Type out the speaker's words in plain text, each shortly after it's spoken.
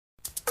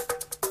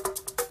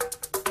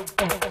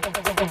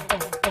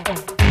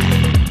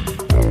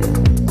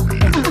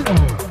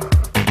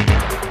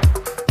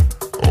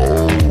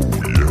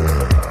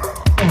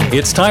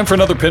It's time for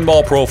another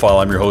Pinball Profile.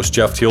 I'm your host,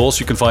 Jeff Teolis.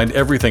 You can find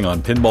everything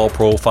on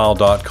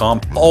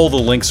pinballprofile.com. All the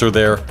links are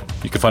there.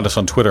 You can find us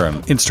on Twitter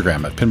and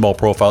Instagram at Pinball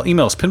Profile.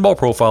 Email us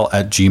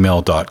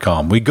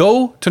pinballprofile@gmail.com. We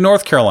go to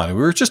North Carolina.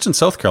 We were just in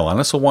South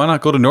Carolina, so why not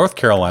go to North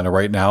Carolina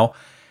right now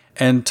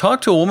and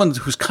talk to a woman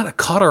who's kind of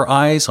caught our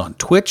eyes on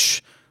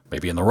Twitch,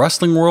 maybe in the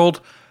wrestling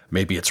world,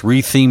 maybe it's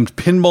rethemed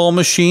pinball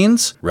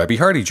machines. Rebby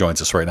Hardy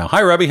joins us right now.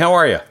 Hi, Rebby. How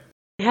are you?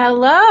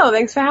 Hello.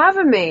 Thanks for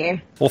having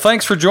me. Well,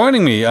 thanks for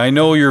joining me. I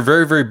know you're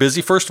very, very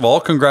busy. First of all,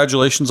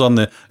 congratulations on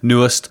the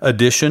newest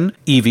addition,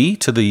 Evie,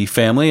 to the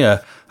family.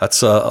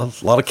 That's a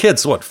lot of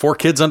kids. What, 4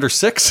 kids under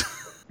 6?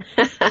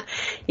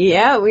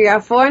 Yeah, we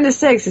got 4 into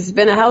 6. It's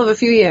been a hell of a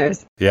few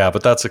years. Yeah,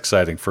 but that's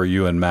exciting for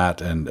you and Matt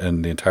and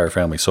the entire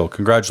family. So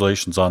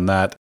congratulations on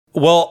that.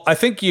 Well, I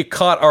think you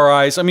caught our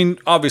eyes. I mean,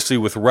 obviously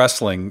with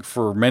wrestling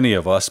for many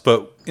of us,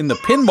 but in the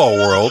pinball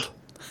world,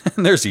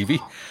 and there's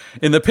Evie,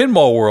 in the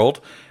pinball world,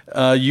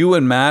 you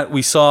and Matt,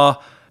 we saw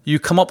you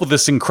come up with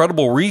this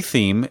incredible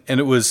retheme, and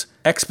it was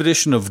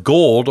Expedition of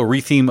Gold, a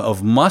retheme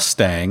of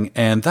Mustang,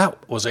 and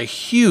that was a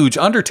huge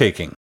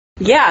undertaking.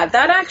 Yeah,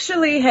 that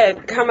actually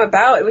had come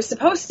about. It was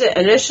supposed to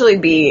initially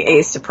be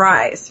a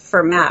surprise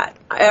for Matt.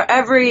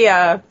 Every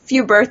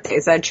few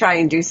birthdays, I'd try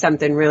and do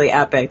something really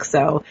epic.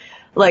 So,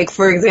 like,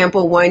 for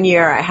example, one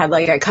year I had,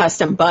 like, a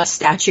custom bust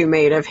statue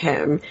made of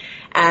him.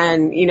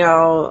 And, you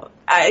know,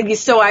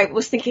 so I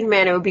was thinking,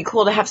 man, it would be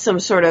cool to have some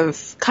sort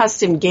of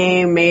custom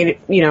game made,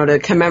 you know, to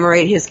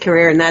commemorate his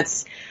career. And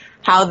that's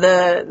how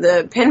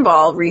the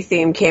pinball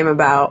retheme came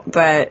about.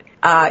 But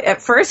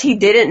at first he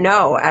didn't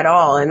know at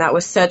all. And that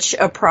was such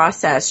a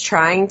process,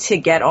 trying to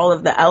get all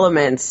of the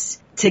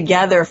elements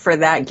together for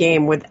that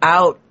game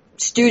without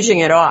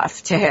stooging it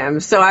off to him.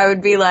 So I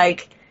would be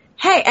like,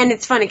 hey, and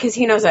it's funny because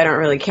he knows I don't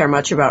really care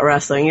much about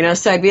wrestling, you know,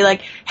 so I'd be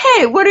like,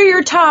 hey, what are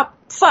your top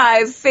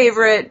 5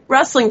 favorite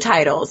wrestling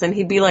titles? And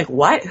he'd be like,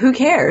 what? Who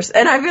cares?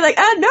 And I'd be like,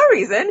 no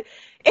reason.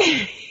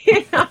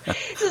 You know,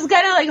 it's just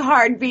kind of like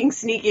hard being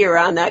sneaky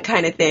around that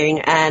kind of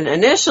thing. And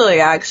initially,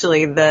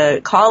 actually,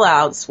 the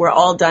call-outs were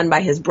all done by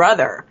his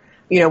brother.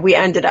 You know, we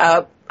ended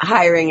up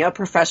hiring a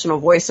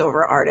professional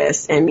voiceover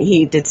artist, and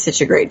he did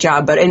such a great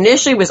job. But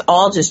initially, it was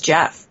all just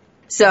Jeff.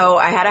 So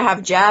I had to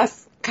have Jeff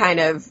kind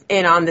of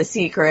in on the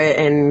secret,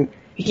 and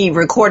he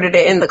recorded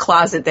it in the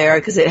closet there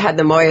because it had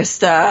the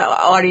most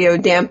audio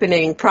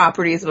dampening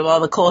properties with all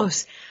the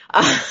clothes.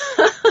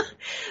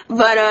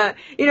 But,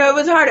 you know, it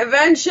was hard.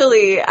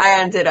 Eventually, I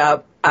ended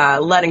up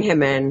letting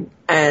him in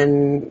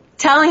and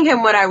telling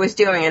him what I was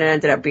doing, and it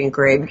ended up being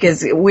great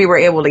because we were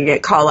able to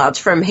get call-outs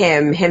from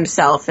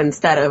himself,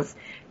 instead of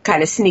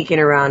kind of sneaking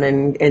around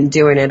and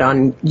doing it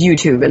on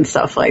YouTube and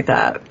stuff like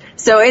that.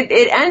 So it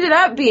ended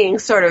up being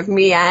sort of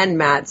me and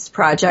Matt's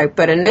project,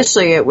 but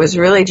initially it was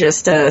really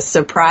just a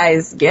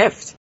surprise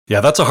gift.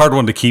 Yeah, that's a hard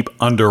one to keep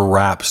under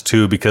wraps,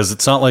 too, because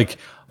it's not like,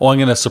 oh, I'm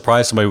going to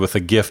surprise somebody with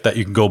a gift that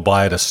you can go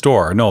buy at a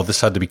store. No,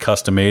 this had to be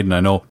custom made, and I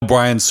know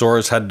Brian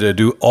Soares had to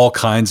do all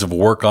kinds of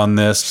work on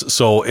this,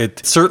 so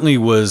it certainly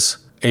was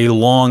a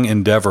long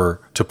endeavor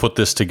to put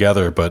this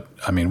together, but,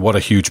 I mean, what a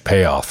huge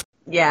payoff.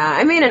 Yeah,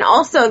 I mean, and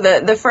also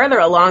the further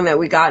along that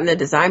we got in the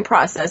design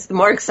process, the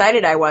more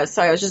excited I was.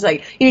 So I was just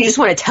like, you just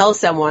want to tell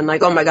someone,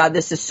 like, oh my God,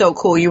 this is so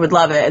cool, you would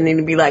love it. And then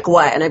you'd be like,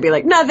 what? And I'd be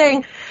like,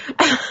 nothing.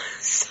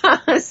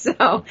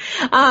 So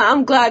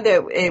I'm glad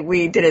that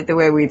we did it the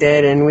way we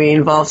did, and we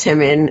involved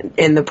him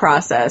in the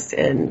process.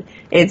 And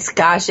it's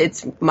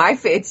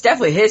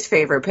definitely his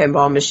favorite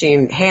pinball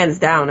machine, hands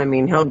down. I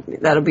mean,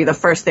 that'll be the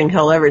first thing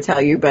he'll ever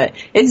tell you, but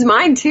it's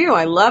mine too.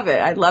 I love it.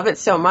 I love it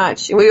so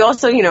much. And we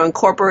also, you know,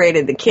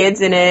 incorporated the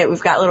kids in it.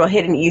 We've got little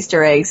hidden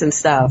Easter eggs and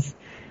stuff.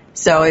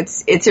 So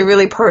it's a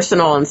really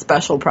personal and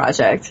special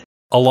project.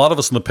 A lot of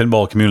us in the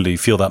pinball community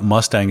feel that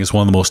Mustang is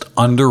one of the most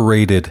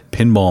underrated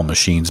pinball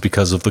machines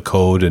because of the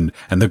code and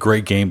the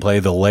great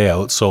gameplay, the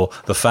layout. So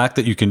the fact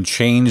that you can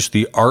change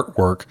the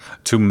artwork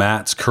to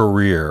Matt's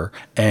career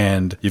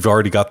and you've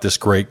already got this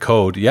great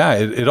code, yeah,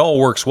 it all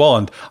works well.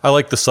 And I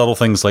like the subtle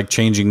things like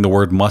changing the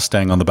word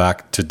Mustang on the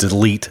back to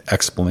delete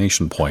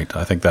exclamation point.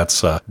 I think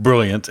that's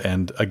brilliant.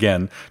 And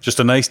again, just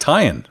a nice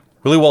tie-in,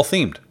 really well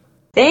themed.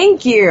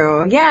 Thank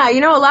you. Yeah,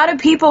 you know, a lot of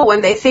people,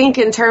 when they think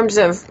in terms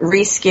of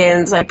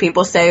reskins, like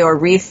people say, or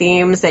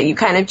rethemes, that you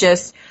kind of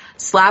just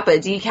slap a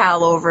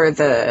decal over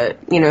the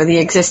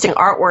existing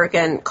artwork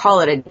and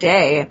call it a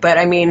day. But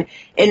I mean,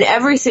 in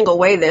every single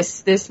way,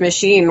 this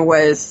machine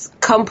was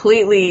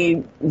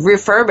completely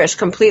refurbished,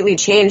 completely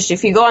changed.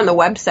 If you go on the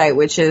website,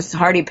 which is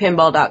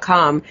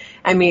hardypinball.com,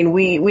 I mean,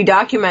 we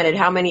documented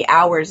how many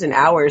hours and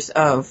hours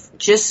of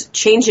just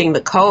changing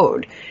the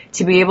code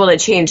to be able to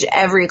change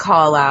every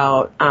call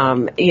out,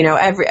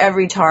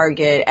 every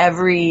target,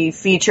 every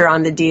feature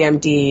on the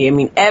DMD. I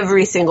mean,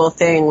 every single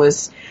thing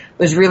was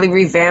really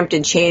revamped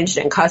and changed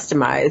and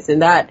customized.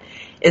 And that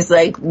is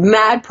like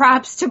mad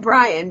props to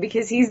Brian,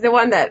 because he's the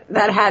one that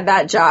had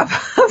that job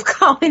of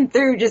calling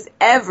through just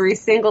every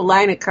single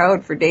line of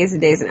code for days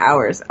and days and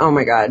hours. Oh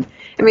my God.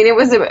 I mean, it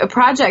was a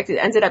project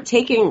that ended up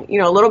taking,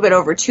 a little bit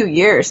over 2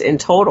 years in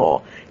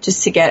total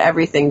just to get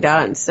everything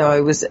done. So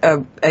it was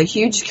a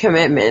huge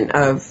commitment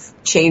of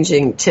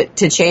changing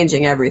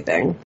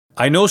everything.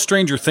 I know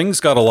Stranger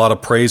Things got a lot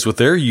of praise with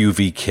their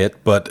UV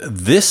kit, but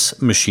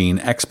this machine,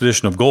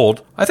 Expedition of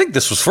Gold, I think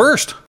this was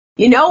first.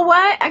 You know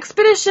what?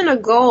 Expedition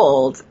of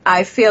Gold,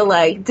 I feel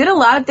like, did a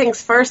lot of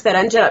things first that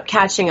ended up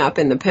catching up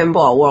in the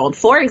pinball world.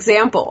 For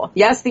example,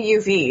 yes, the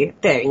UV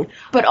thing,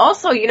 but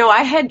also,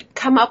 I had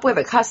come up with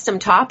a custom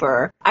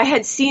topper. I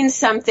had seen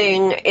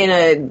something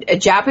in a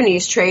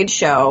Japanese trade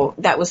show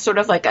that was sort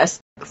of like a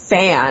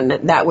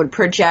fan that would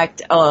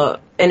project an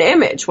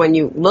image when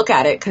you look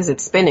at it because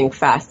it's spinning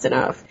fast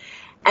enough.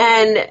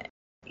 And,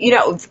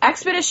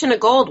 Expedition of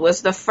Gold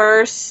was the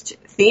first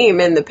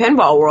theme in the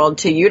pinball world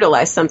to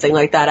utilize something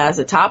like that as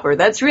a topper.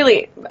 That's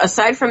really,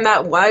 aside from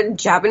that one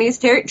Japanese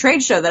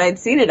trade show that I'd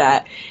seen it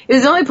at, it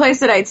was the only place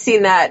that I'd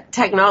seen that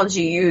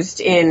technology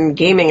used in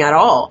gaming at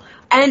all.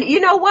 And you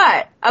know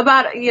what?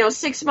 About,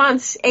 6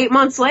 months, 8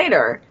 months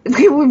later,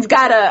 we've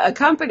got a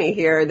company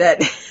here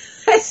that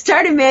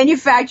started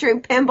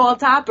manufacturing pinball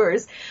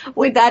toppers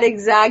with that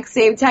exact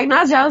same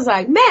technology. I was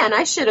like, man,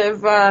 I should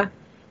have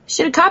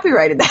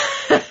copyrighted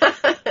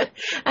that.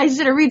 I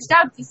should have reached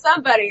out to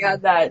somebody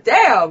on that.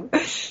 Damn.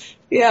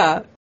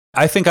 Yeah.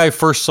 I think I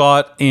first saw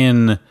it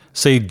in,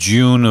 say,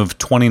 June of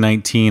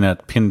 2019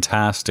 at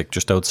Pintastic,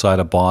 just outside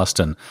of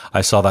Boston.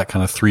 I saw that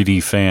kind of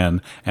 3D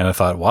fan, and I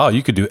thought, wow,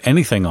 you could do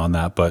anything on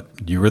that, but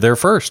you were there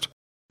first.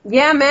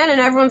 Yeah, man, and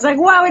everyone's like,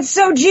 wow, it's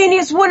so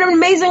genius, what an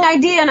amazing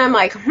idea, and I'm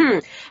like,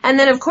 And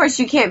then, of course,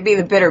 you can't be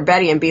the bitter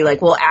Betty and be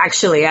like, well,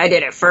 actually, I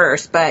did it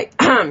first, but,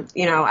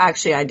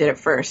 actually, I did it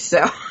first,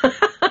 so...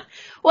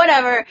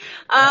 Whatever.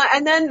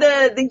 And then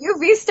the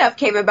UV stuff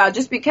came about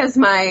just because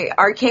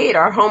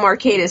our home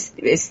arcade is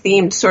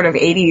themed sort of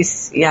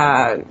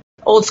 80s,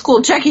 old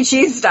school Chuck E.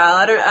 Cheese style.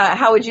 I don't,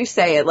 how would you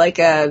say it? Like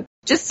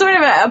just sort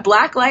of a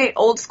blacklight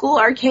old school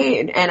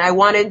arcade. And I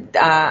wanted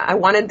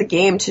the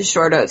game to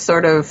sort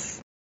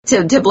of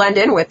to blend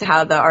in with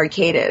how the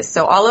arcade is.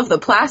 So all of the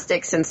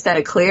plastics, instead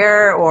of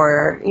clear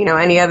or,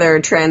 any other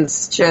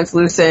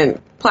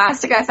translucent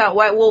plastic, I thought,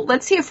 well,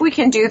 let's see if we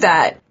can do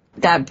that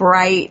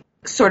bright,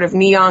 sort of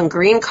neon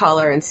green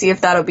color and see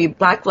if that'll be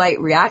blacklight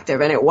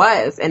reactive. And it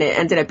was, and it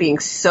ended up being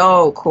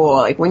so cool.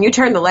 Like when you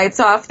turn the lights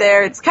off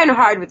there, it's kind of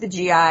hard with the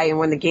GI and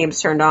when the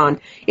game's turned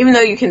on, even though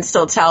you can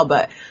still tell,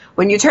 but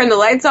when you turn the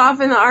lights off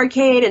in the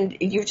arcade and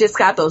you've just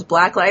got those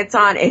black lights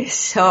on, it's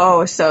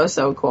so, so,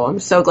 so cool. I'm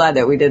so glad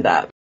that we did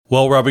that.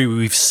 Well, Robbie,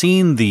 we've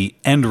seen the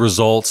end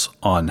results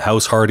on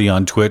House Hardy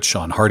on Twitch,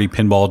 on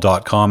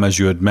hardypinball.com, as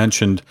you had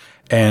mentioned.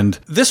 And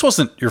this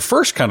wasn't your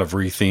first kind of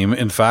retheme,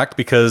 in fact,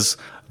 because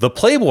the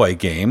Playboy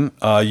game,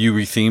 you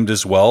rethemed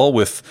as well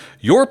with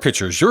your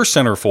pictures, your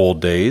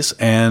centerfold days,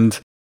 and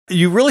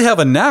you really have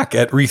a knack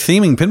at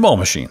retheming pinball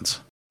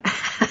machines.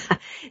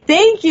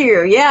 Thank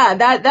you. Yeah,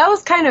 that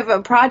was kind of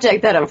a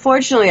project that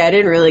unfortunately I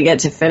didn't really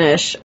get to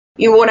finish.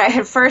 When I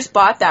had first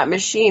bought that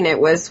machine, it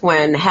was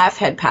when Hef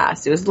had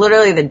passed. It was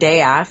literally the day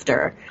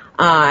after.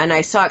 And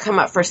I saw it come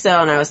up for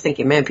sale, and I was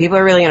thinking, man, people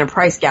are really going to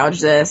price gouge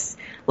this.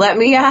 Let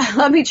me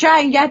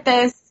try and get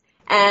this.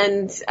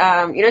 And,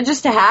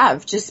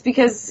 just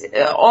because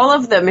all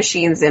of the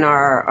machines in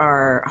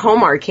our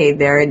home arcade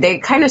there, they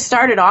kind of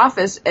started off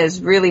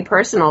as really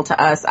personal to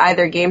us,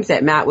 either games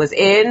that Matt was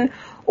in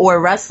or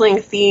wrestling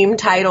themed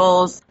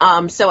titles.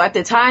 So at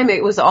the time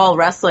it was all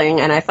wrestling,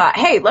 and I thought,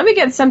 hey, let me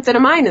get something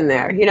of mine in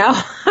there,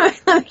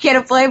 let me get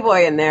a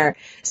Playboy in there.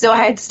 So I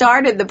had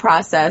started the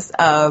process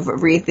of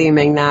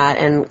retheming that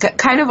and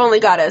kind of only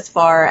got as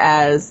far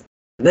as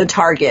the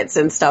targets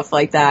and stuff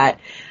like that.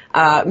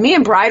 Me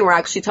and Brian were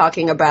actually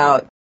talking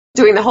about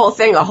doing the whole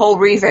thing, a whole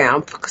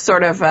revamp,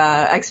 sort of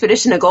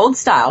Expedition of Gold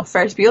style,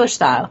 Ferris Bueller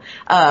style,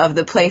 of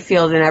the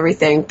playfield and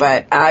everything.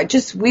 But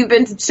we've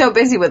been so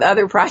busy with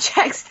other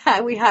projects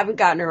that we haven't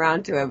gotten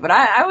around to it. But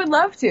I would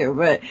love to.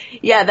 But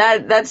yeah,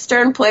 that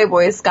Stern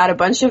Playboy's got a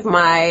bunch of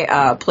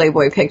my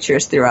Playboy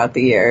pictures throughout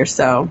the year.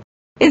 So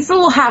it's a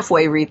little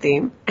halfway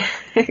retheme.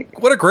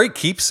 What a great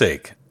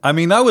keepsake. I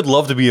mean, I would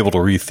love to be able to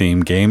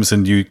retheme games,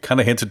 and you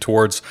kind of hinted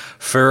towards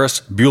Ferris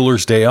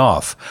Bueller's Day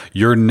Off,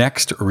 your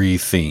next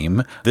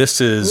retheme. This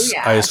is,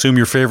 I assume,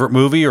 your favorite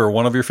movie or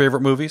one of your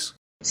favorite movies?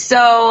 So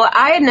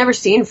I had never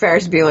seen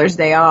Ferris Bueller's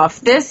Day Off.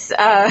 This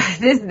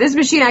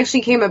machine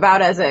actually came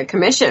about as a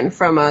commission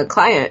from a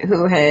client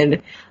who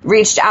had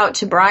reached out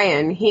to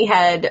Brian. He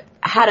had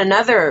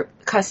another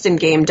custom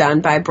game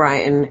done by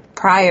Brian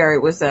prior.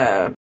 It was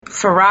a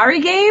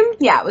Ferrari game.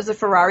 Yeah, it was a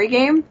Ferrari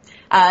game.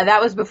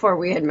 That was before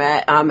we had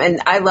met,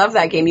 and I love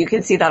that game. You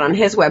can see that on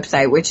his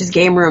website, which is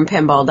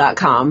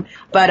GameRoomPinball.com.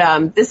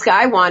 But this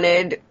guy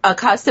wanted a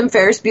custom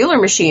Ferris Bueller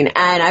machine,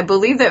 and I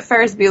believe that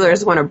Ferris Bueller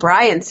is one of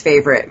Brian's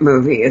favorite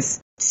movies.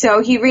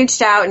 So he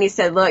reached out and he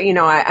said, look,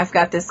 I've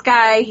got this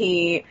guy.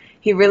 He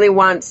He really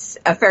wants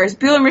a Ferris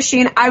Bueller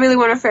machine. I really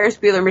want a Ferris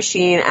Bueller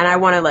machine, and I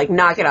want to, like,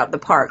 knock it out the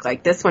park.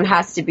 Like, this one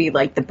has to be,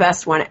 like, the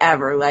best one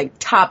ever, like,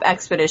 top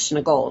Expedition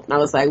of Gold. And I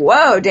was like,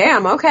 whoa,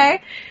 damn,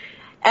 okay.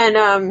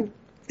 And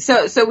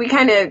so we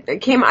kind of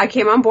I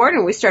came on board,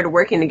 and we started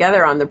working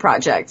together on the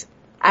project.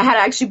 I had to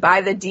actually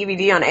buy the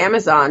DVD on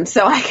Amazon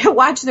so I could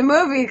watch the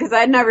movie because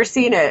I'd never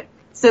seen it.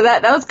 So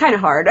that was kind of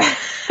hard.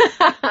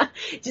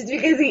 Just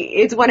because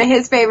it's one of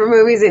his favorite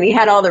movies, and he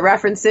had all the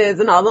references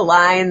and all the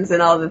lines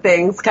and all the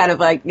things kind of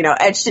like, you know,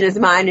 etched in his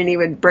mind, and he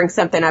would bring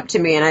something up to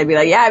me and I'd be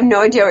like, yeah, I have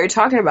no idea what you're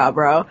talking about,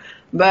 bro.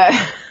 But,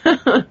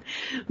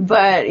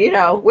 but you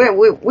know,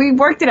 we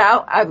worked it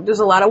out. There's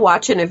a lot of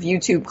watching of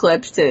YouTube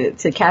clips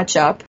to catch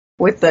up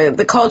with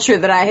the culture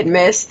that I had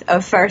missed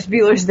of Ferris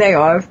Bueller's Day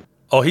Off.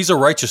 Oh, he's a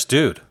righteous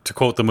dude, to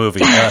quote the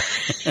movie.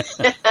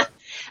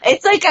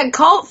 It's like a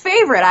cult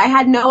favorite. I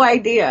had no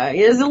idea.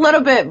 It was a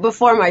little bit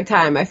before my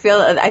time. I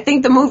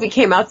think the movie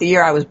came out the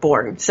year I was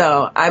born,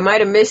 so I might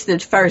have missed the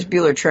Ferris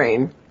Bueller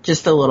train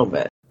just a little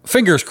bit.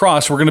 Fingers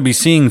crossed, we're going to be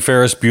seeing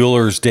Ferris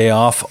Bueller's Day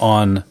Off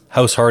on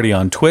House Hardy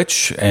on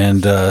Twitch,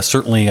 and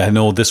certainly I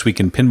know This Week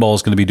in Pinball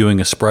is going to be doing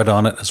a spread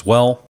on it as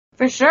well.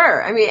 For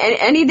sure. I mean,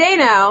 any day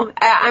now.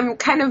 I'm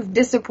kind of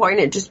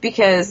disappointed just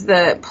because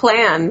the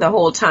plan the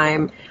whole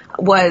time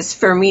was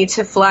for me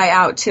to fly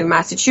out to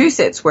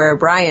Massachusetts where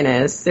Brian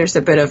is. There's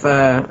a bit of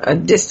a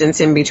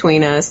distance in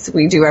between us.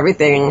 We do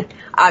everything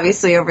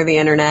obviously over the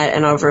internet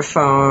and over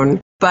phone.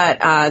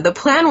 But the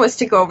plan was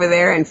to go over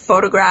there and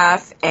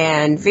photograph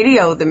and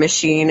video the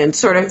machine and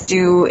sort of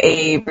do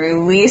a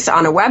release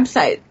on a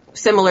website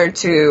similar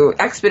to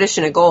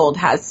Expedition of Gold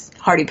has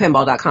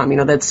hardypinball.com. You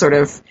know, that's sort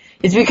of,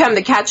 it's become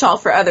the catch-all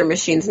for other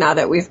machines now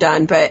that we've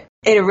done. But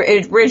it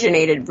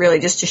originated really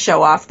just to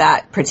show off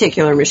that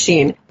particular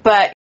machine.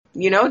 But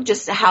you know,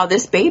 just how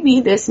this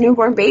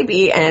newborn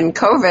baby and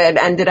COVID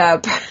ended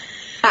up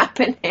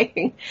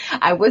happening.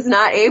 I was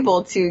not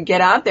able to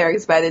get out there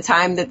because by the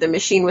time that the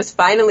machine was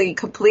finally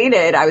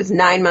completed, I was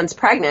 9 months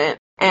pregnant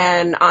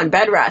and on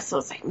bed rest. So I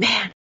was like,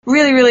 man,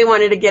 really, really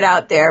wanted to get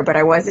out there, but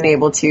I wasn't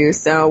able to.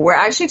 So we're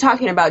actually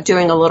talking about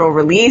doing a little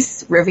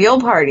release reveal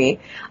party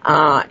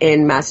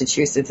in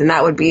Massachusetts, and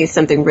that would be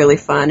something really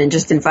fun, and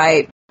just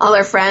invite all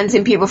our friends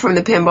and people from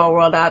the pinball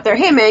world out there.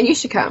 Hey, man, you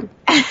should come.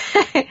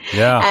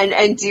 Yeah.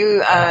 And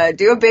do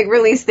a big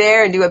release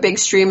there and do a big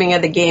streaming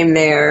of the game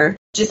there.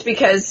 Just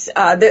because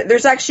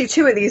there's actually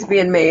two of these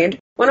being made.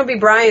 One will be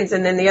Brian's,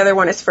 and then the other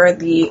one is for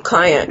the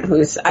client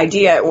whose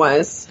idea it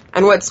was.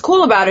 And what's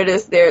cool about it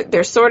is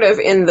they're sort of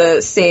in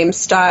the same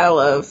style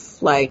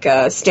of like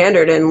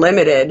standard and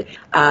limited.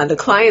 The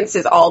client's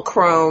is all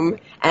chrome,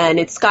 and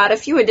it's got a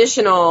few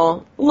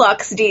additional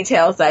luxe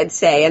details, I'd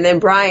say. And then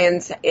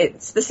Brian's,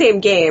 it's the same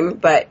game,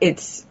 but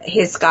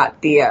he's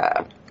got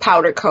the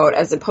powder coat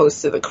as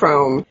opposed to the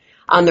chrome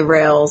on the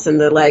rails and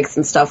the legs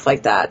and stuff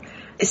like that.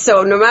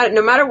 So no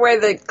matter where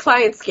the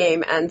client's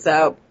game ends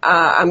up,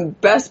 I'm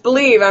best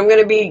believe I'm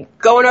going to be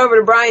going over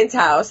to Brian's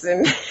house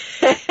and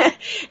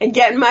and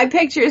getting my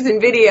pictures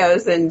and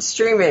videos and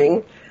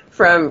streaming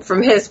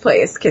from his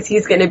place, because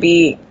he's going to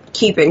be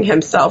keeping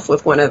himself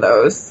with one of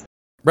those.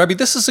 Rebby,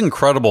 this is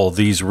incredible,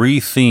 these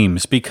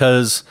re-themes,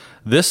 because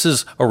this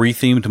is a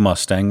re-themed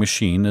Mustang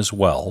machine as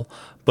well.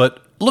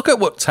 But look at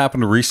what's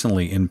happened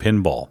recently in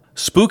pinball.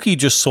 Spooky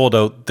just sold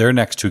out their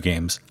next two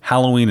games,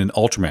 Halloween and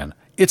Ultraman.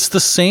 It's the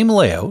same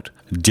layout,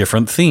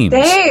 different themes.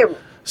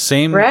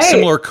 Same, right.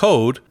 Similar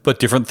code, but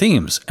different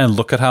themes. And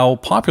look at how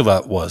popular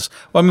that was.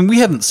 Well, I mean, we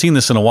hadn't seen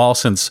this in a while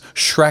since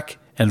Shrek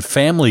and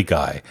Family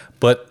Guy.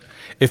 But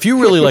if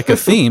you really like a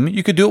theme,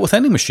 you could do it with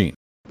any machine.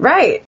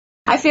 Right.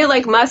 I feel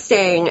like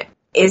Mustang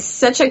is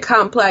such a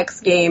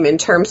complex game in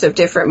terms of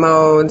different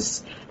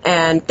modes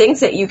and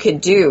things that you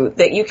could do,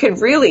 that you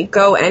could really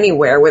go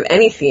anywhere with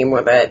any theme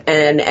with it.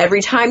 And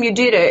every time you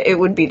did it, it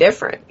would be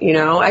different. You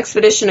know,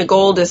 Expedition of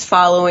Gold is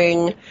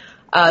following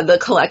the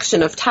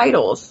collection of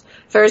titles.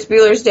 Ferris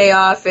Bueller's Day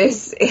Off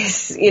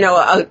is you know,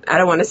 I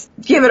don't want to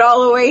give it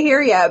all away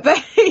here yet,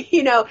 but,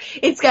 you know,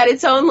 it's got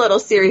its own little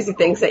series of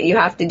things that you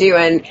have to do.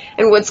 And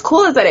what's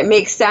cool is that it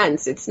makes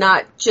sense. It's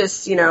not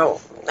just, you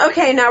know,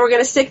 okay, now we're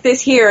going to stick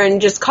this here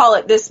and just call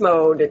it this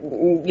mode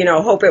and, you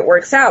know, hope it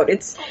works out.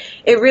 It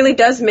really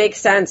does make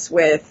sense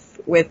with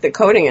the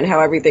coding and how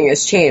everything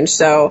has changed.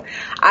 So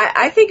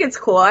I think it's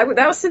cool.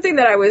 That was something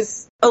that I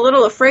was a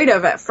little afraid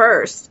of at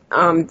first,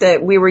 that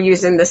we were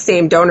using the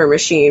same donor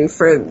machine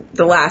for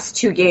the last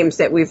two games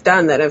that we've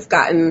done that have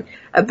gotten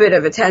a bit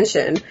of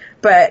attention.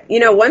 But, you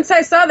know, once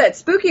I saw that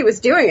Spooky was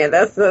doing it,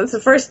 that's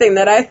the first thing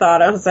that I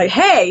thought. I was like,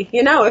 hey,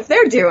 you know, if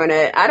they're doing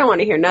it, I don't want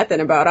to hear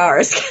nothing about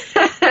ours.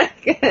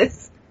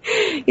 Because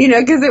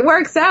it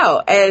works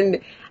out.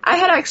 And I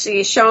had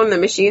actually shown the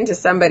machine to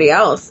somebody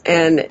else,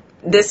 and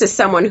this is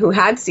someone who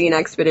had seen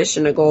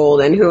Expedition of Gold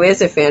and who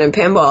is a fan of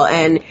pinball,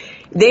 and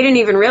they didn't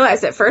even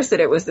realize at first that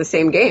it was the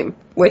same game,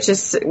 which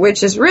is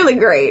really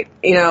great.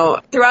 You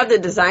know, throughout the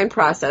design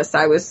process,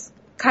 I was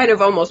kind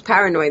of almost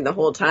paranoid the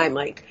whole time,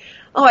 like,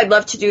 oh, I'd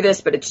love to do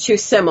this, but it's too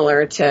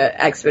similar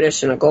to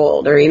Expedition of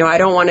Gold, or, you know, I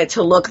don't want it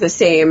to look the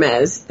same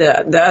as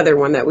the other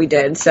one that we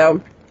did.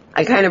 So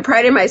I kind of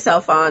prided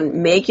myself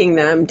on making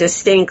them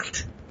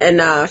distinct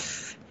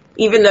enough,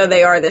 even though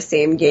they are the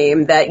same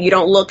game, that you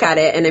don't look at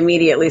it and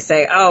immediately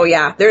say, oh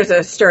yeah, there's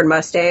a Stern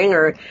Mustang,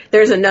 or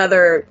there's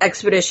another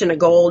Expedition of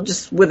Gold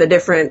just with a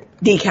different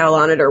decal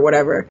on it or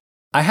whatever.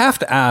 I have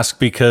to ask,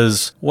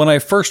 because when I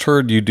first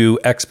heard you do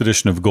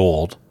Expedition of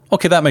Gold,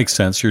 okay, that makes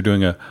sense. You're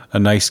doing a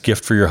nice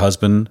gift for your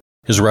husband,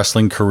 his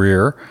wrestling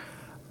career.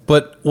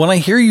 But when I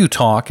hear you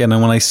talk, and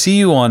when I see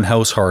you on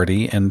House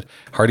Hardy and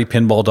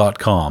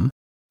hardypinball.com,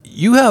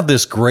 you have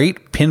this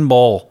great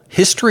pinball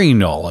history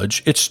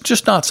knowledge. It's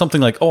just not something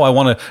like, oh, I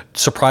want to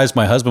surprise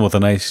my husband with a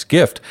nice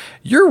gift.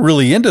 You're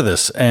really into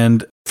this.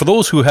 And for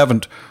those who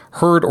haven't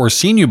heard or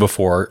seen you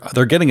before,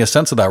 they're getting a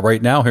sense of that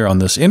right now here on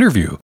this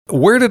interview.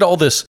 Where did all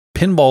this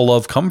pinball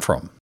love come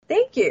from?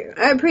 Thank you.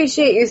 I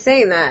appreciate you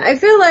saying that. I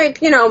feel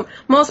like,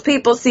 most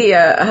people see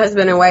a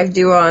husband and wife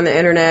duo on the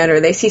internet, or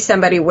they see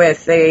somebody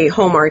with a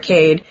home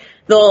arcade.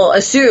 They'll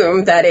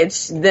assume that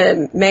it's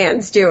the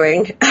man's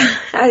doing.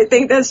 I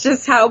think that's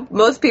just how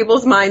most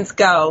people's minds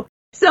go.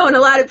 So when a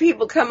lot of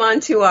people come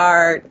onto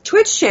our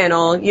Twitch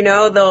channel,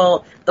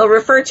 they'll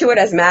refer to it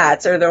as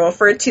Matt's, or they'll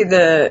refer to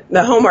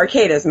the home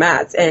arcade as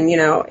Matt's. And,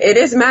 it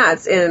is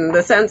Matt's in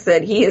the sense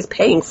that he is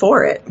paying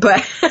for it.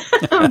 But,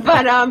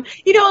 but a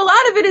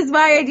lot of it is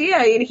my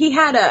idea. He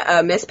had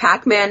a Miss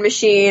Pac-Man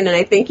machine, and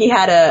I think he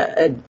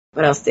had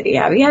what else did he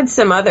have? He had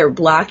some other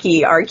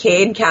blocky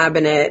arcade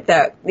cabinet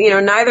that,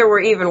 neither were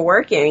even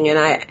working. And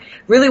I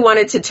really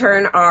wanted to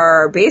turn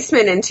our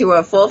basement into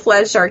a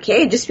full-fledged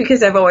arcade, just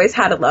because I've always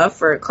had a love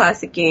for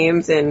classic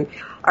games and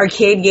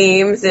arcade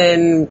games,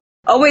 and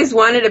always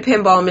wanted a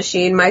pinball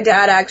machine. My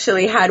dad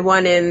actually had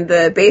one in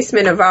the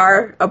basement of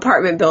our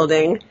apartment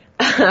building.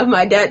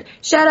 My dad,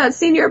 shout out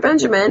Senior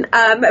Benjamin.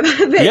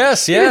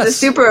 Yes. He was a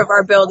super of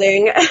our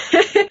building.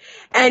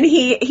 And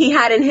he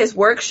had in his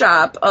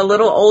workshop a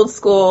little old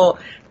school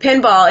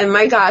pinball. And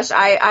my gosh,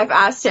 I've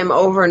asked him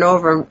over and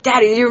over,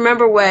 Daddy, do you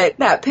remember what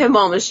that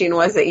pinball machine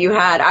was that you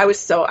had? I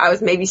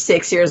was maybe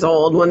 6 years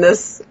old when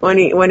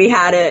he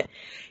had it.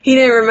 He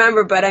didn't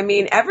remember, but I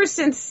mean, ever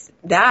since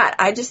that,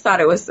 I just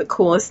thought it was the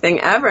coolest thing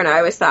ever. And I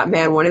always thought,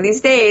 man, one of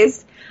these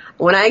days,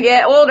 when I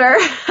get older,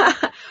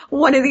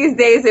 one of these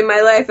days in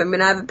my life, I'm going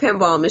to have a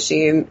pinball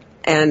machine.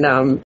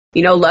 And,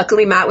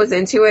 luckily Matt was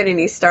into it, and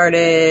he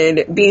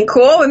started being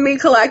cool with me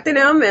collecting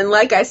them. And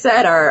like I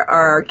said, our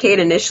arcade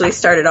initially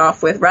started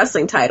off with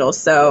wrestling titles.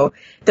 So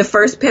the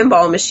first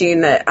pinball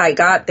machine that I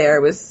got there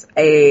was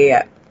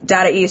a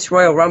Data East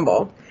Royal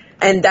Rumble.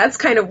 And that's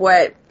kind of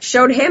what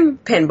showed him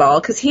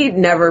pinball, because he'd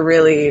never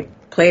really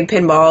played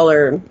pinball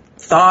or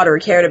thought or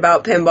cared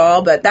about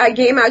pinball, but that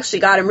game actually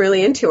got him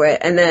really into it.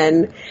 And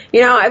then,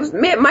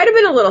 it might have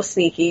been a little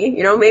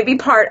sneaky, maybe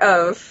part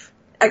of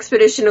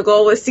Expedition of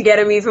Gold was to get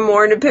him even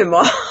more into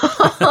pinball.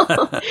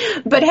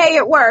 But hey,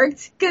 it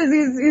worked, because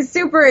he's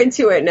super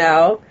into it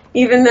now.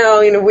 Even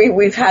though,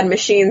 we've had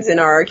machines in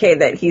our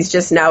arcade that he's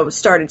just now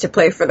started to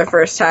play for the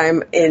first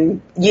time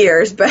in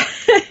years, but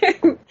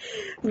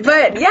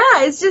but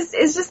yeah, it's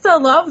just a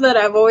love that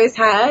I've always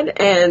had,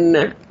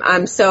 and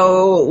I'm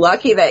so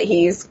lucky that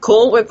he's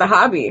cool with the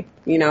hobby.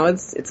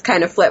 It's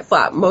kind of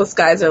flip-flop. Most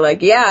guys are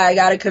like, yeah, I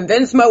got to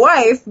convince my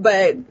wife,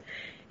 but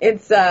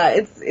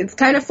it's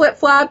kind of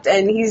flip-flopped,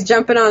 and he's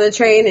jumping on the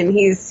train, and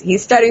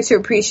he's starting to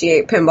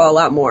appreciate pinball a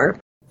lot more.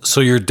 So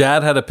your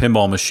dad had a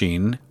pinball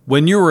machine.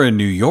 When you were in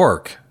New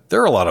York,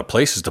 there are a lot of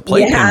places to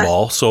play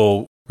pinball.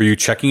 So were you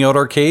checking out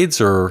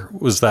arcades, or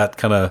was that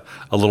kind of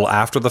a little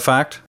after the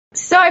fact?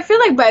 So I feel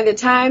like by the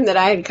time that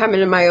I had come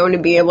into my own to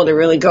be able to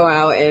really go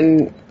out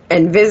and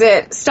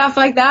visit stuff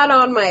like that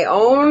on my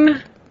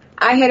own,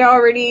 I had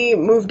already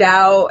moved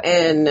out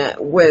and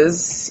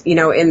was,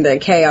 in the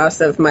chaos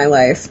of my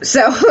life.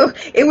 So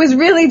it was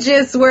really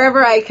just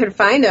wherever I could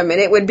find them. And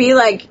it would be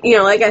like,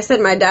 like I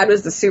said, my dad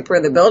was the super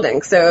of the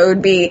building. So it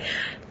would be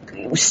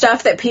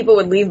stuff that people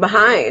would leave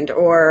behind,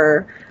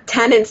 or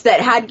tenants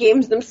that had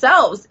games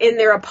themselves in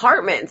their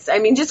apartments. I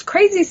mean, just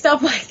crazy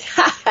stuff like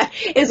that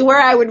is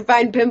where I would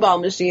find pinball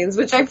machines,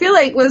 which I feel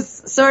like was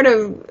sort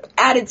of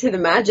added to the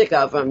magic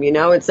of them.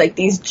 It's like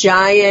these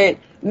giant,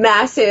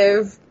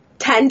 massive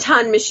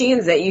 10-ton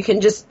machines that you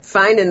can just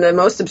find in the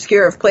most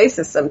obscure of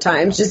places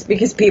sometimes, just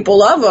because people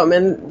love them,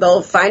 and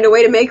they'll find a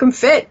way to make them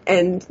fit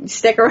and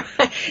stick around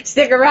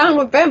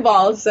with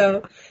pinball.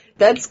 So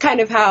that's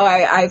kind of how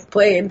I've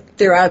played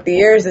throughout the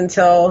years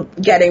until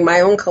getting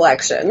my own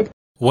collection.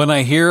 When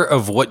I hear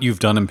of what you've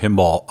done in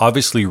pinball,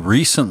 obviously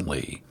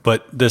recently,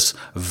 but this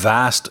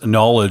vast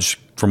knowledge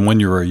from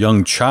when you were a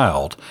young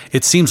child,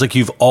 it seems like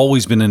you've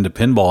always been into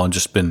pinball and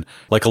just been,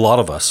 like a lot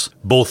of us,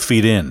 both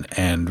feet in,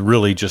 and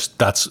really just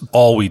that's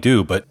all we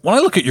do. But when I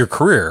look at your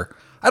career,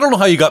 I don't know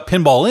how you got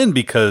pinball in,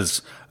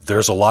 because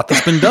there's a lot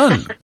that's been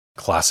done.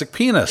 Classic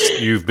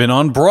pianist. You've been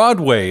on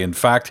Broadway. In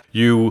fact,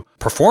 you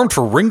performed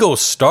for Ringo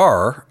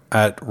Starr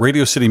at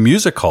Radio City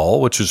Music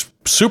Hall, which is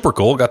super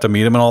cool. Got to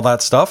meet him and all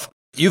that stuff.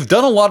 You've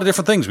done a lot of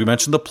different things. We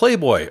mentioned the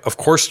Playboy, of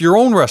course, your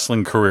own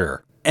wrestling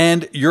career,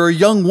 and you're a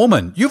young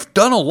woman. You've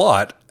done a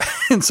lot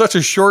in such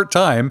a short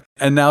time,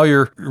 and now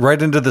you're right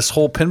into this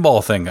whole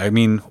pinball thing. I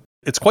mean,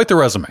 It's quite the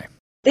resume.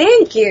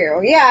 Thank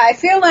you. Yeah, I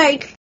feel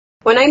like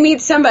when I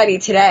meet somebody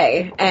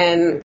today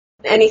and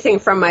anything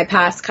from my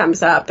past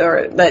comes up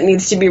or that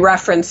needs to be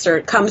referenced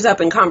or comes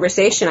up in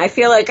conversation, I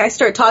feel like I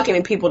start talking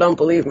and people don't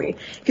believe me.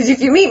 Because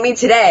if you meet me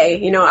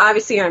today,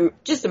 obviously I'm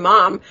just a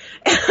mom.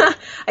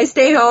 I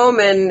stay home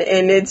and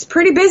it's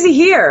pretty busy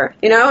here,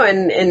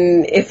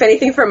 and if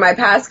anything from my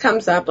past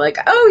comes up, like,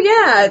 oh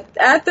yeah,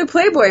 at the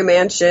Playboy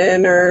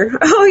Mansion, or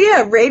oh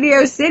yeah,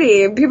 Radio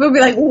City, people will be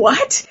like,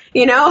 what?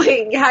 How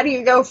do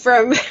you go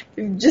from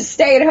just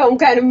stay-at-home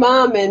kind of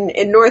mom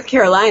in North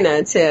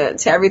Carolina to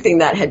everything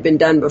that had been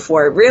done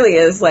before? It really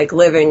is like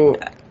living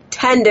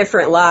 10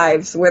 different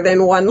lives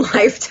within one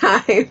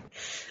lifetime.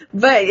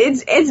 But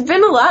it's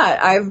been a lot.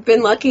 I've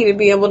been lucky to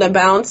be able to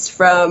bounce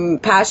from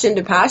passion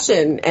to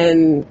passion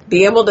and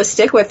be able to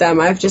stick with them.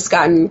 I've just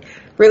gotten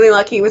really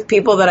lucky with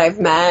people that I've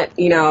met,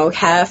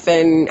 Hef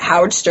and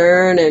Howard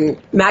Stern and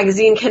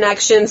magazine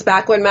connections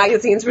back when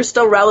magazines were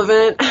still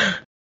relevant.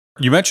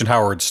 You mentioned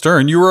Howard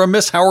Stern. You were a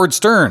Miss Howard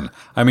Stern.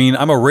 I mean,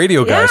 I'm a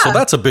radio guy, so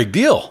that's a big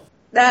deal.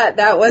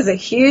 That was a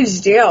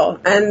huge deal,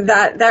 and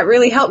that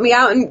really helped me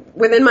out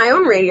within my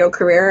own radio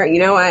career.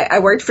 I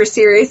worked for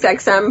Sirius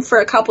XM for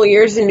a couple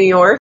years in New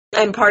York,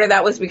 and part of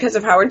that was because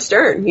of Howard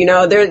Stern.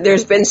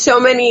 There's been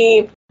so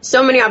many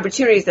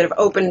opportunities that have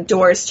opened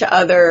doors to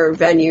other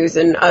venues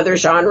and other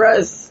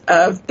genres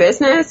of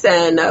business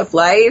and of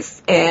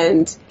life,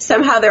 and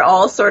somehow they're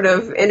all sort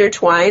of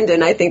intertwined,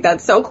 and I think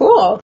that's so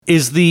cool.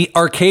 Is the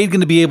arcade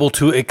going to be able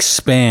to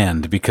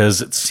expand?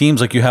 Because it seems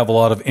like you have a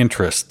lot of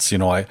interests.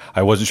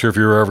 I wasn't sure if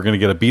you were ever going to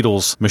get a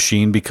Beatles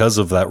machine because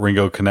of that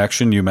Ringo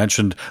connection. You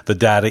mentioned the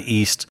Data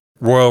East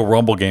Royal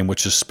Rumble game,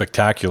 which is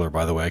spectacular,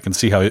 by the way. I can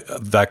see how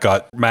that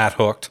got Matt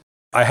hooked.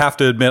 I have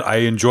to admit, I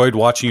enjoyed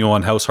watching you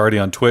on House Hardy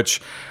on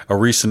Twitch, a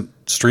recent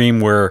stream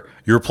where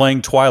you were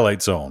playing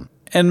Twilight Zone.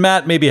 And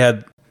Matt maybe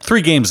had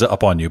 3 games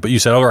up on you, but you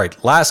said, all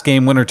right, last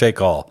game, winner take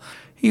all.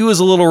 He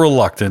was a little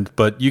reluctant,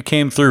 but you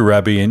came through,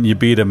 Rebby, and you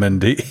beat him.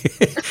 And you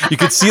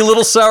could see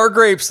little sour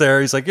grapes there.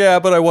 He's like, yeah,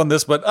 but I won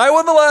this, but I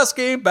won the last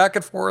game, back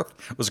and forth.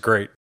 It was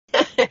great.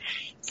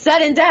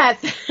 Sudden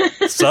death.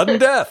 Sudden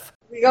death.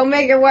 We gonna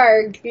make it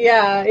work.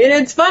 Yeah. And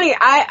it's funny.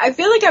 I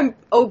feel like I'm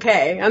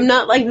okay. I'm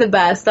not like the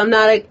best. I'm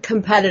not a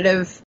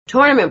competitive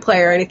tournament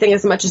player or anything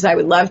as much as I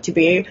would love to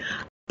be.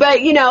 But,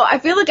 I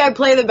feel like I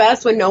play the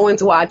best when no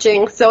one's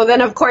watching. So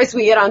then, of course,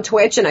 we get on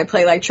Twitch and I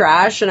play like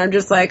trash. And I'm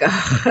just like,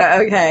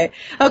 okay.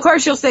 Of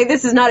course, you'll say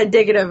this is not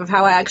indicative of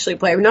how I actually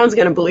play. But no one's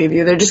going to believe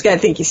you. They're just going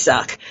to think you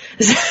suck.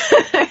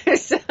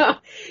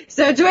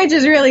 So Twitch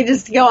is really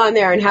just to go on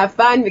there and have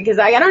fun because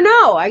I don't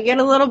know. I get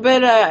a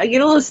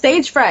little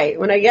stage fright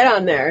when I get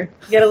on there.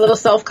 Get a little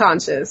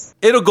self-conscious.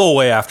 It'll go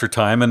away after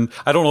time. And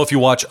I don't know if you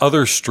watch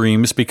other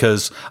streams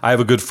because I have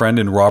a good friend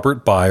in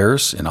Robert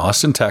Byers in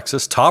Austin,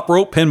 Texas, Top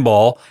Rope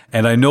Pinball.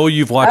 And I know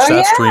you've watched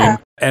that stream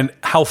and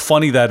how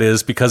funny that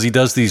is because he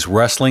does these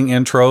wrestling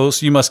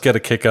intros. You must get a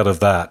kick out of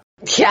that.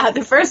 Yeah,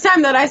 the first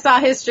time that I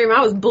saw his stream,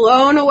 I was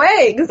blown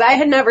away because I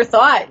had never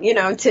thought,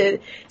 to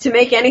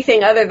make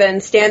anything other than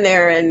stand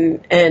there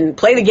and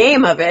play the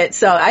game of it.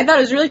 So I thought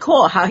it was really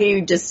cool how he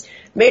just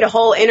made a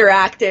whole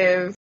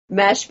interactive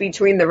mesh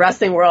between the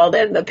wrestling world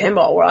and the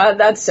pinball world.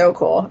 That's so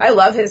cool. I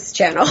love his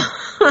channel.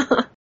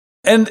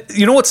 And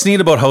you know what's neat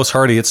about House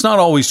Hardy? It's not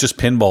always just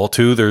pinball,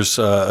 too. There's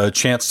a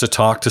chance to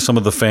talk to some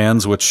of the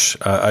fans, which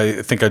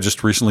I think I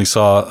just recently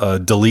saw a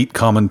Delete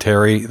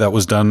commentary that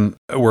was done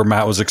where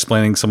Matt was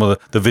explaining some of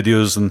the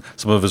videos and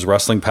some of his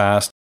wrestling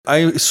past. I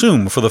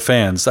assume for the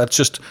fans, that's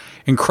just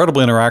incredible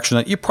interaction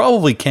that you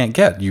probably can't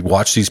get. You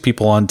watch these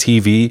people on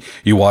TV,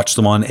 you watch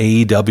them on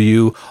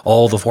AEW,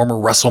 all the former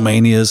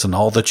WrestleManias and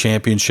all the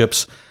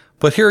championships.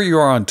 But here you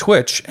are on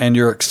Twitch, and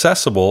you're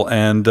accessible,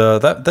 and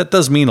that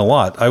does mean a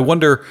lot. I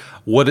wonder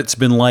what it's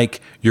been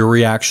like, your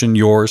reaction,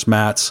 yours,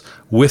 Matt's,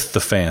 with the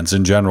fans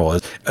in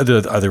general. Are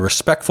they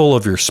respectful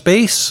of your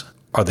space?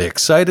 Are they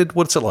excited?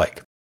 What's it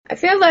like? I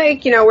feel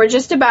like, we're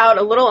just about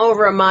a little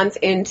over a month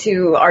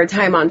into our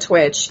time on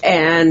Twitch,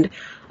 and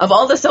of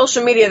all the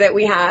social media that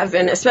we have,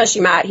 and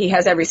especially Matt, he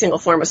has every single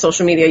form of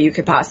social media you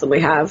could possibly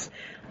have.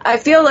 I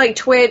feel like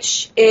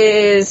Twitch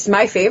is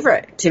my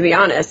favorite, to be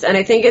honest. And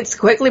I think it's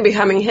quickly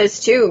becoming his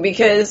too,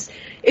 because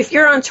if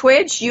you're on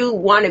Twitch, you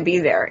want to be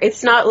there.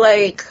 It's not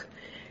like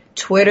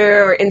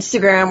Twitter or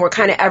Instagram where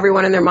kind of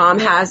everyone and their mom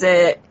has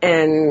it.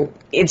 And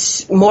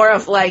it's more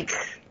of like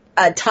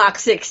a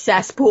toxic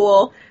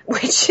cesspool,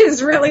 which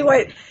is really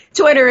what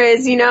Twitter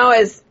is,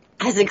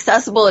 as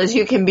accessible as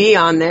you can be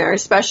on there,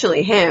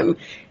 especially him.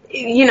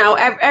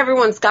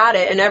 Everyone's got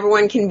it and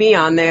everyone can be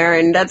on there,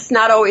 and that's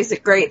not always a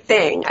great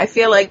thing. I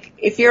feel like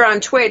if you're on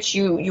Twitch,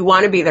 you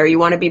want to be there. You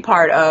want to be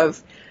part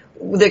of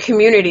the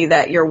community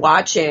that you're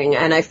watching.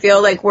 And I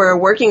feel like we're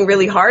working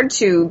really hard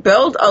to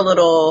build a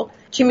little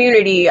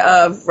community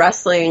of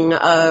wrestling,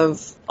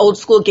 of old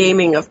school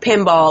gaming, of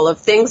pinball,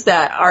 of things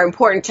that are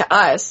important to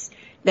us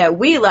that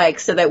we like,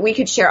 so that we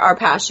could share our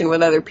passion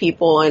with other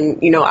people.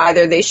 And,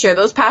 either they share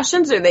those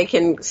passions or they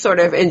can sort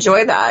of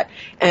enjoy that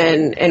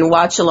and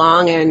watch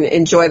along and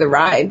enjoy the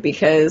ride,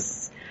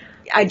 because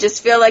I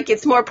just feel like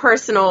it's more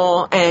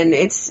personal, and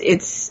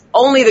it's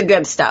only the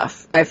good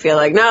stuff, I feel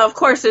like. Now, of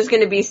course, there's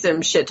going to be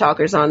some shit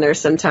talkers on there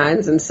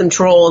sometimes and some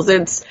trolls.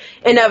 It's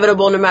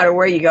inevitable no matter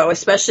where you go,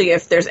 especially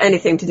if there's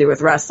anything to do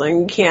with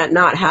wrestling. You can't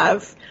not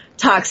have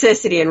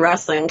toxicity in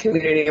wrestling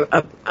community,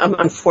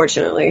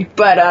 unfortunately.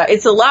 But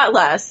it's a lot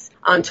less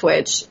on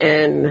Twitch,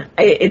 and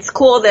it's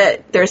cool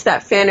that there's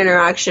that fan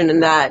interaction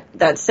and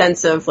that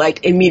sense of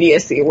like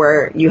immediacy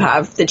where you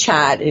have the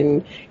chat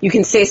and you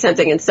can say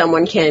something and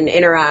someone can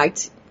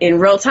interact in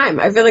real time.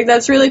 I feel like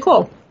that's really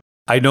cool.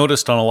 I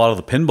noticed on a lot of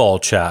the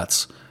pinball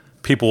chats,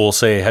 people will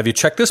say, have you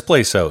checked this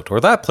place out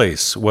or that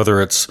place?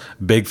 Whether it's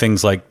big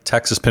things like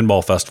Texas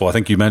Pinball Festival. I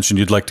think you mentioned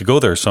you'd like to go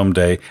there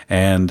someday.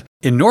 And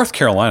in North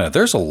Carolina,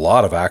 there's a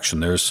lot of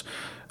action. There's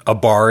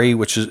Abari,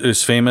 which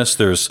is famous.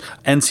 There's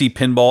NC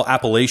Pinball,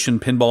 Appalachian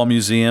Pinball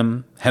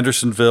Museum,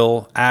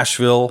 Hendersonville,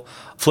 Asheville,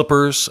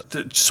 Flippers.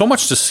 So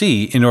much to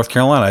see in North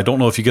Carolina. I don't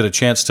know if you get a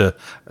chance to,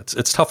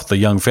 it's tough with a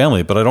young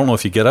family, but I don't know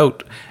if you get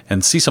out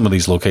and see some of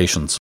these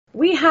locations.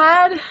 We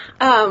had,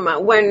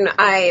 when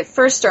I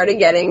first started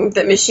getting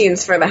the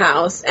machines for the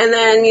house, and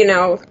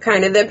then,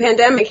 kind of the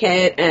pandemic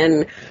hit,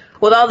 and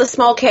with all the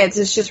small kids,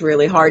 it's just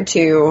really hard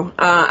to.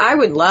 I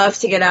would love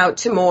to get out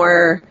to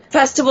more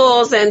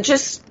festivals and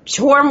just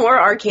tour more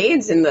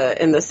arcades in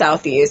the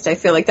Southeast. I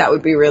feel like that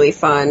would be really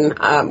fun.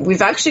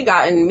 We've actually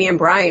gotten, me and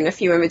Brian, a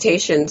few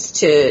invitations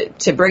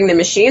to bring the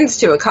machines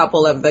to a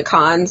couple of the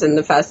cons and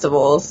the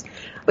festivals,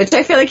 which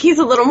I feel like he's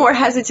a little more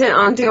hesitant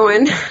on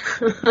doing.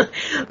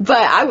 But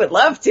I would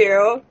love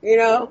to,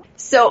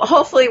 So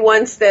hopefully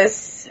once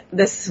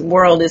this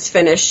world is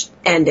finished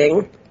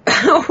ending,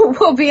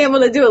 we'll be able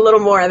to do a little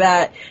more of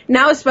that.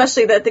 Now,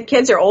 especially that the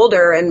kids are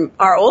older and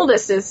our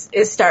oldest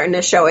is starting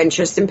to show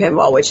interest in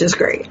pinball, which is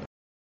great.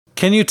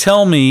 Can you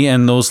tell me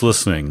and those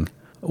listening,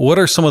 what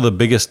are some of the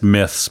biggest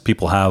myths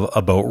people have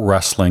about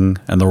wrestling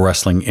and the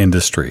wrestling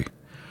industry?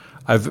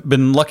 I've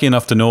been lucky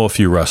enough to know a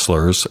few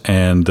wrestlers,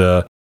 and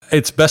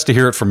it's best to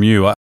hear it from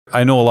you.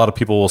 I know a lot of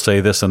people will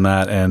say this and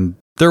that, and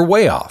they're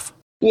way off.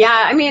 Yeah,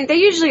 I mean, they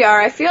usually are.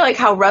 I feel like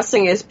how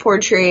wrestling is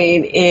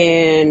portrayed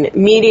in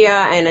media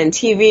and in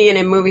TV and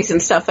in movies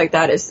and stuff like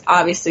that is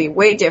obviously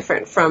way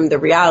different from the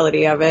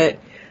reality of it.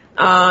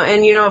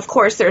 And, of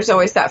course, there's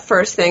always that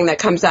first thing that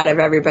comes out of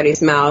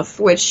everybody's mouth,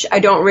 which I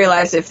don't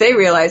realize if they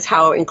realize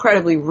how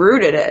incredibly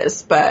rude it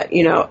is. But,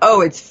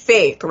 oh, it's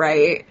fake,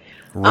 right?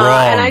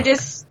 And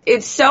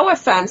it's so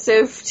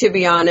offensive, to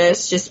be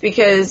honest, just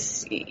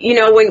because,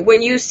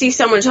 when you see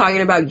someone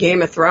talking about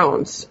Game of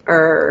Thrones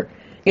or,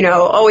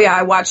 oh yeah,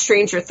 I watch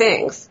Stranger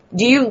Things.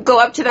 Do you go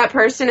up to that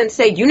person and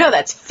say,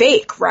 that's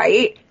fake,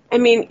 right? I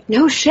mean,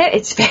 no shit,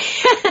 it's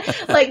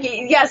fake. Like,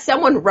 yeah,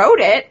 someone wrote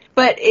it,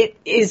 but it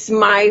is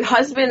my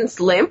husband's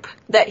limp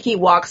that he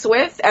walks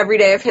with every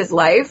day of his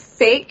life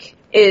fake?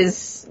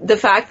 Is the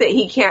fact that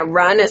he can't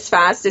run as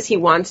fast as he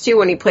wants to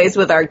when he plays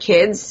with our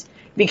kids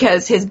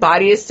because his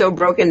body is so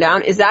broken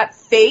down? Is that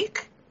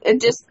fake?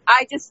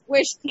 I just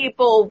wish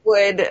people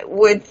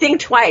would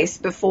think twice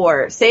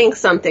before saying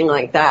something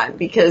like that,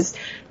 because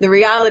the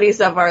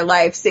realities of our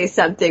life say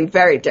something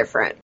very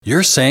different.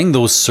 You're saying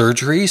those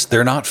surgeries,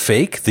 they're not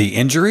fake? The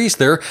injuries,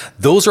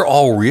 those are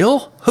all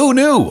real? Who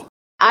knew?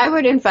 I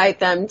would invite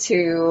them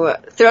to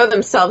throw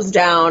themselves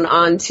down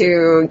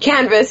onto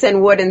canvas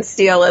and wood and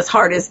steel as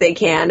hard as they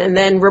can, and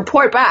then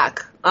report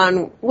back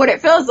on what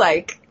it feels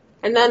like.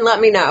 And then let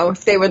me know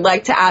if they would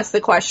like to ask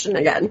the question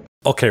again.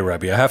 Okay,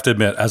 Rebby, I have to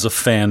admit, as a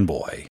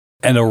fanboy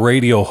and a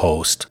radio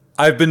host,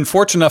 I've been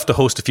fortunate enough to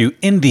host a few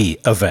indie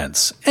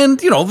events. And,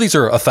 these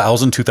are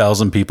 1,000,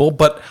 2,000 people.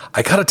 But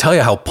I got to tell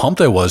you how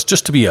pumped I was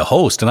just to be a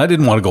host. And I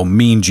didn't want to go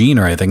Mean Gene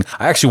or anything.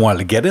 I actually wanted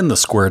to get in the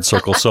squared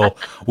circle. So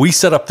we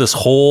set up this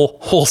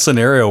whole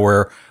scenario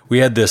where we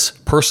had this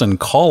person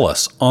call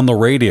us on the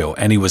radio,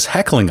 and he was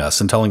heckling us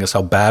and telling us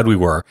how bad we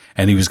were,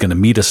 and he was going to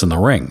meet us in the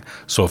ring.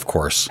 So, of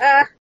course,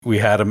 we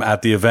had him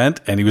at the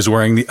event, and he was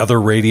wearing the other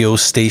radio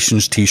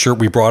station's T-shirt.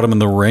 We brought him in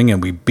the ring,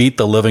 and we beat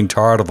the living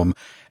tar out of him.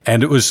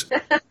 And it was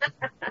a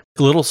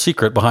little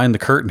secret behind the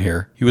curtain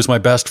here. He was my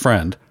best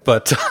friend,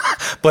 but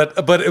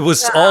it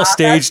was all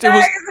staged.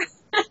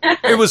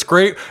 It was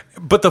great.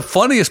 But the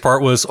funniest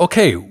part was,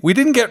 okay, we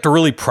didn't get to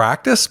really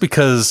practice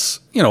because,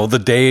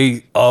 the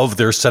day of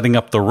they're setting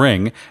up the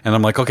ring. And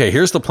I'm like, okay,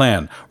 here's the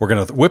plan. We're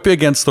going to whip you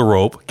against the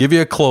rope, give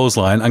you a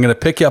clothesline. I'm going to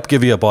pick you up,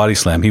 give you a body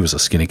slam. He was a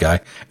skinny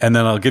guy. And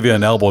then I'll give you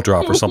an elbow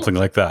drop or something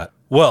like that.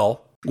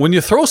 Well, when you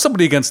throw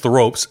somebody against the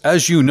ropes,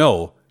 as you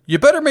know, you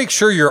better make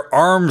sure your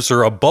arms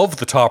are above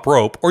the top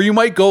rope or you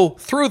might go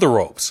through the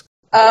ropes.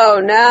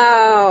 Oh,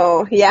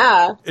 no.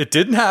 Yeah. It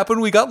didn't happen.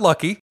 We got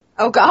lucky.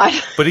 Oh, God.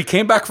 But he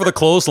came back for the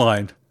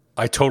clothesline.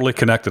 I totally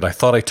connected. I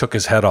thought I took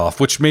his head off,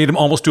 which made him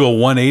almost do a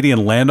 180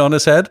 and land on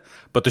his head.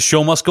 But the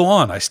show must go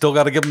on. I still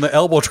got to give him the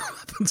elbow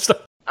drop and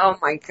stuff. Oh,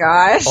 my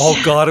gosh. Oh,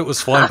 God, it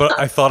was fun. But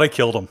I thought I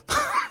killed him.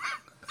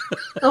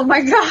 Oh,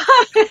 my God.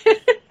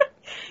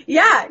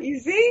 Yeah, you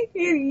see?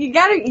 You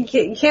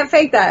can't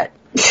fake that.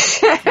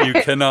 You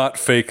cannot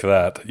fake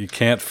that. You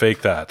can't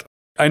fake that.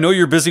 I know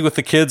you're busy with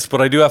the kids,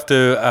 but I do have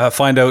to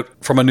find out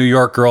from a New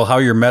York girl how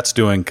your Mets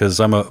doing, because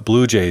I'm a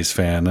Blue Jays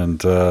fan,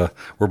 and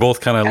we're both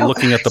kind of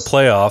looking at the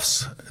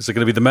playoffs. Is it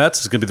going to be the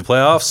Mets? Is it going to be the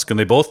playoffs? Can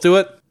they both do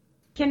it?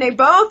 Can they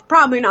both?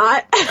 Probably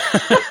not.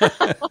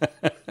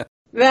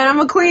 Man, I'm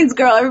a Queens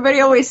girl. Everybody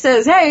always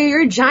says, hey,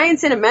 you're a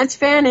Giants and a Mets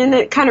fan, and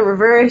it kind of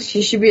reversed.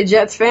 You should be a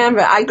Jets fan.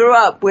 But I grew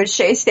up with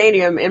Shea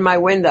Stadium in my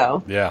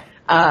window. Yeah.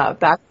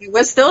 Back when it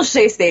was still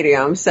Shea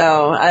Stadium.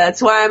 So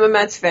that's why I'm a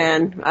Mets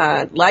fan,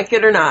 like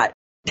it or not.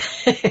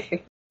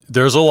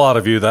 There's a lot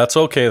of you. That's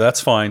okay.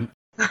 That's fine.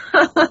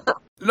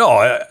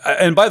 No,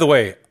 and by the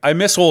way, I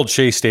miss old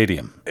Shea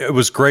Stadium. It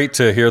was great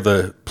to hear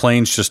the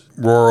planes just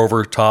roar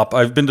over top.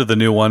 I've been to the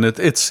new one.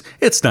 It's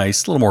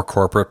nice, a little more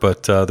corporate,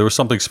 but there was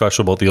something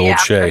special about the old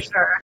Shea. For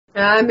sure.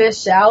 I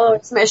miss Shea. I'll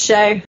always miss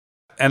Shea.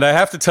 And I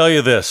have to tell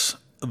you this,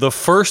 the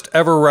first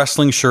ever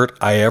wrestling shirt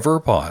I ever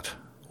bought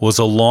was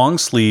a long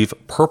sleeve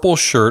purple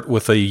shirt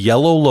with a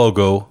yellow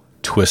logo,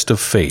 Twist of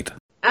Fate.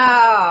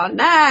 Oh,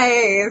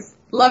 nice.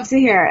 Love to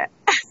hear it.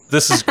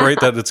 This is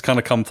great that it's kind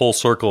of come full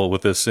circle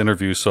with this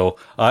interview. So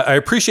I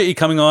appreciate you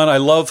coming on. I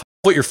love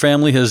what your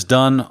family has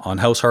done on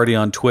House Hardy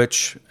on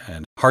Twitch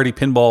and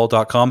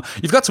hardypinball.com.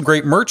 You've got some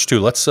great merch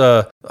too. Let's,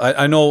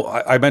 I know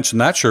I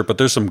mentioned that shirt, but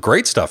there's some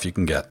great stuff you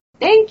can get.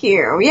 Thank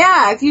you.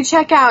 Yeah, if you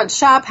check out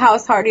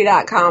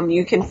shophousehardy.com,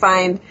 you can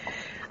find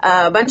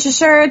a bunch of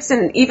shirts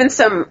and even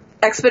some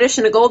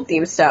Expedition to Gold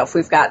themed stuff.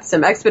 We've got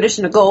some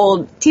Expedition to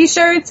Gold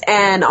t-shirts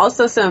and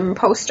also some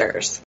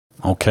posters.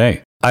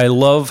 Okay. I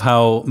love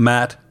how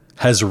Matt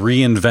has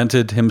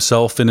reinvented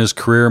himself in his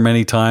career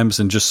many times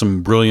and just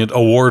some brilliant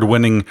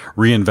award-winning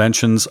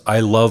reinventions.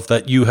 I love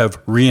that you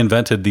have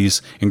reinvented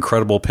these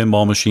incredible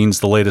pinball machines,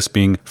 the latest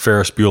being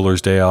Ferris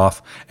Bueller's Day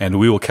Off, and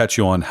we will catch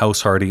you on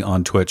House Hardy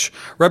on Twitch.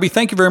 Rebby,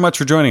 thank you very much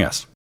for joining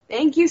us.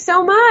 Thank you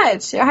so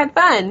much. I had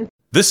fun.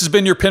 This has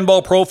been your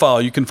Pinball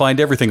Profile. You can find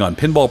everything on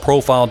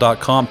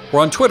pinballprofile.com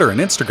or on Twitter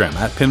and Instagram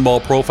at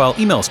Pinball Profile.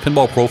 Email us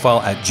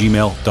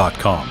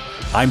pinballprofile@gmail.com.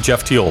 I'm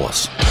Jeff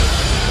Teolis.